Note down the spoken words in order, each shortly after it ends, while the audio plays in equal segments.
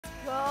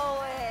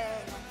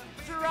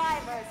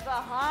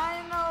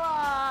behind the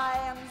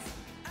lines.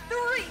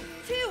 3,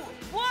 2,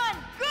 1,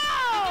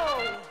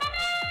 go!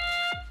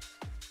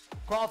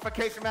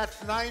 Qualification match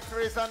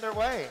 93 is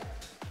underway.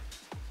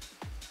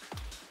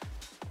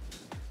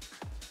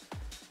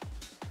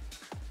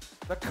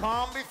 The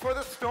calm before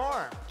the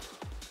storm.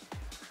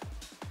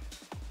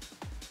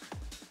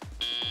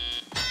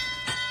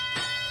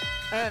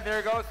 And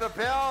there goes the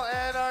bell,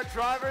 and our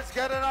drivers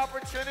get an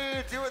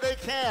opportunity to do what they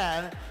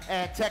can,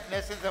 and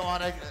technicians that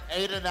want to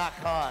aid in that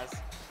cause.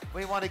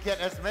 We want to get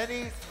as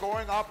many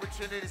scoring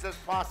opportunities as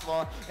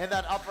possible in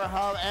that upper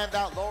hub and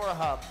that lower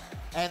hub.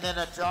 And then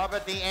a job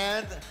at the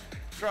end,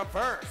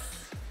 traverse.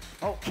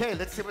 Okay,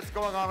 let's see what's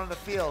going on the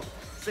field.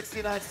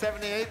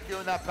 69-78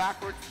 doing that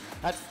backwards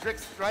at strict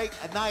strike.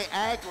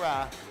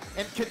 Niagara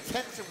in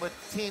contention with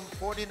team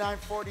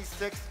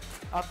 49-46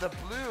 of the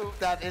blue,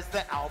 that is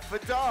the Alpha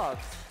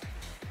Dogs.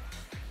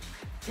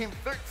 Team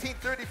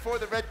 1334,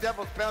 the Red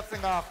Devils,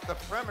 bouncing off the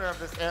perimeter of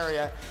this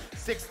area.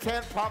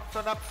 610 pops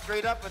one up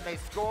straight up and they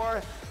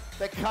score.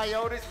 The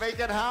Coyotes make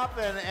it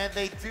happen, and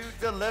they do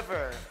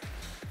deliver.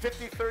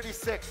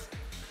 50-36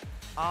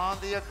 on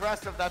the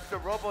aggressive, that's the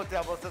Robo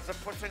Devils as they're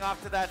pushing off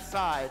to that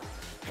side.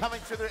 Coming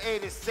to their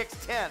aid is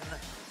 610,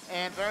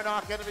 and they're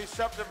not going to be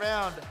shoved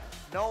around.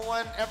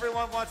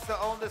 Everyone wants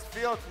to own this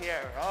field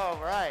here. All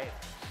right.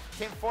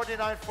 Team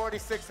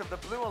 49-46 of the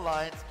Blue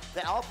Alliance,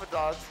 the Alpha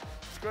Dogs,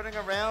 skirting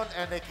around,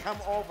 and they come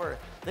over.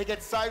 They get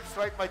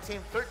sideswiped by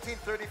team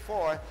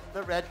 1334,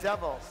 the Red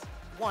Devils.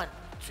 1,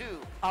 2,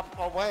 up,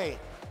 away.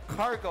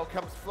 Cargo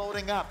comes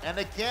floating up, and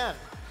again,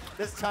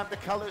 this time the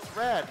color's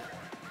red.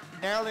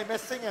 Narrowly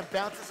missing and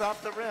bounces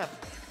off the rim.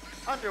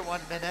 Under 1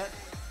 minute.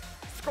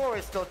 Score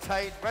is still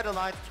tight. Red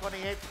Alliance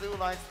 28, Blue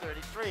Alliance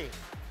 33.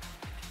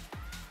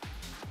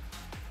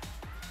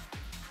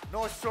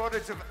 No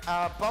shortage of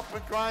bump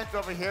and grinds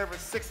over here with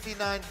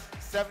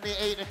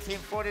 69-78 and team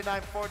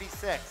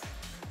 49-46.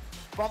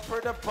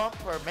 Bumper to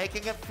bumper,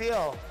 making it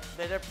feel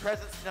that their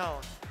presence known.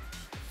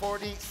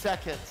 40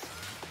 seconds.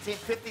 Team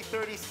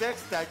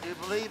 50-36, I do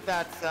believe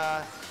that's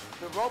the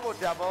Robo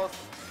Devils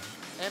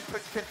in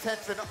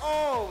contention.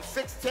 Oh,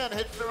 610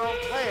 hits their own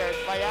players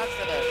by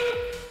accident.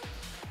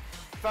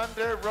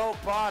 Thunder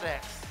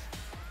Robotics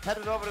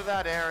headed over to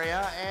that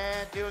area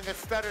and doing a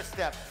stutter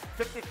step.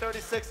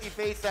 50-36, he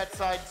faced that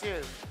side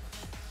too.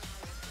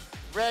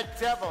 Red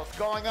Devils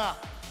going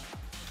up.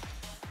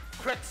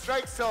 Quick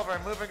strike silver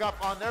moving up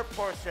on their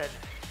portion.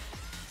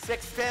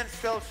 610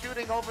 still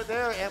shooting over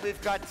there, and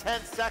we've got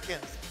 10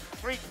 seconds.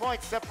 3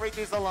 points separate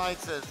these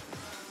alliances.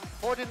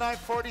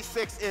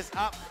 49-46 is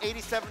up,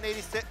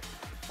 87-86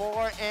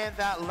 and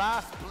that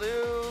last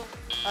Blue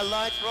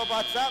Alliance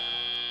robots up.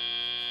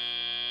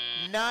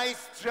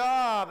 Nice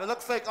job. It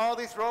looks like all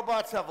these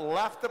robots have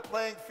left the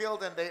playing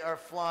field and they are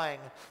flying.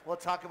 We'll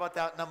talk about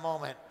that in a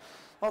moment.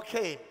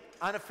 Okay,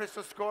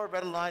 unofficial score,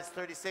 Red Alliance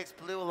 36,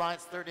 Blue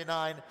Alliance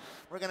 39.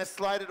 We're gonna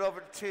slide it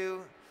over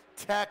to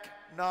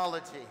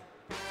technology.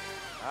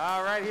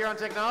 All right, here on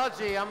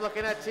technology, I'm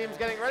looking at teams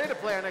getting ready to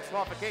play our next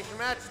qualification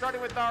match.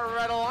 Starting with our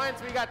Red Alliance,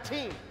 we got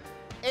team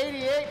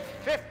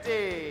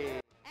 8850.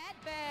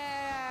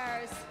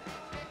 Bears.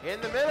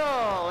 In the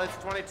middle, it's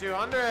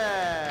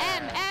 2200.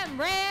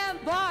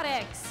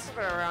 Robotics.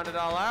 We're gonna round it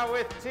all out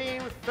with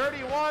team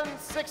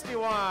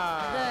 3161.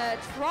 The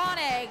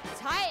Tronic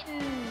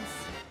Titans.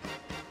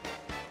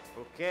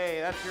 Okay,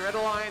 that's your Red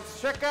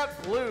Alliance. Check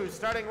out Blue,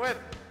 starting with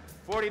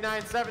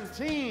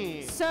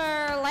 4917.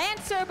 Sir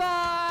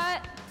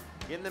Lancerbot.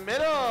 In the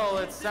middle,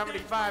 it's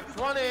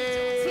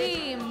 7520.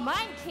 Team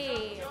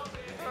Monkey.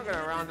 We're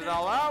gonna round it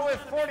all out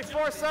with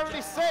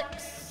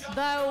 4476.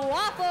 The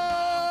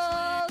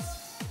Waffles.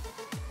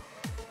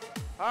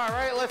 All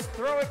right, let's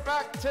throw it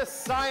back to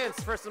science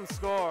for some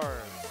scores.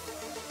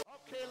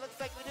 Okay, looks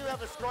like we do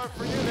have a score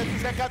for you.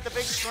 Let's check out the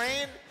big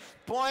screen.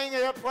 Boing, the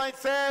airplane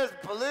says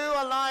Blue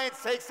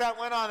Alliance takes that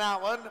win on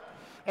that one.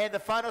 And the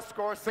final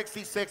score,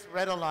 66,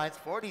 Red Alliance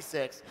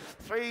 46.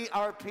 3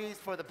 RPs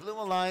for the Blue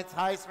Alliance,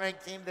 highest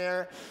ranked team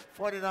there,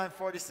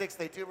 49-46.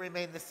 They do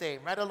remain the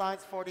same. Red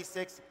Alliance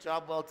 46,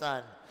 job well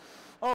done.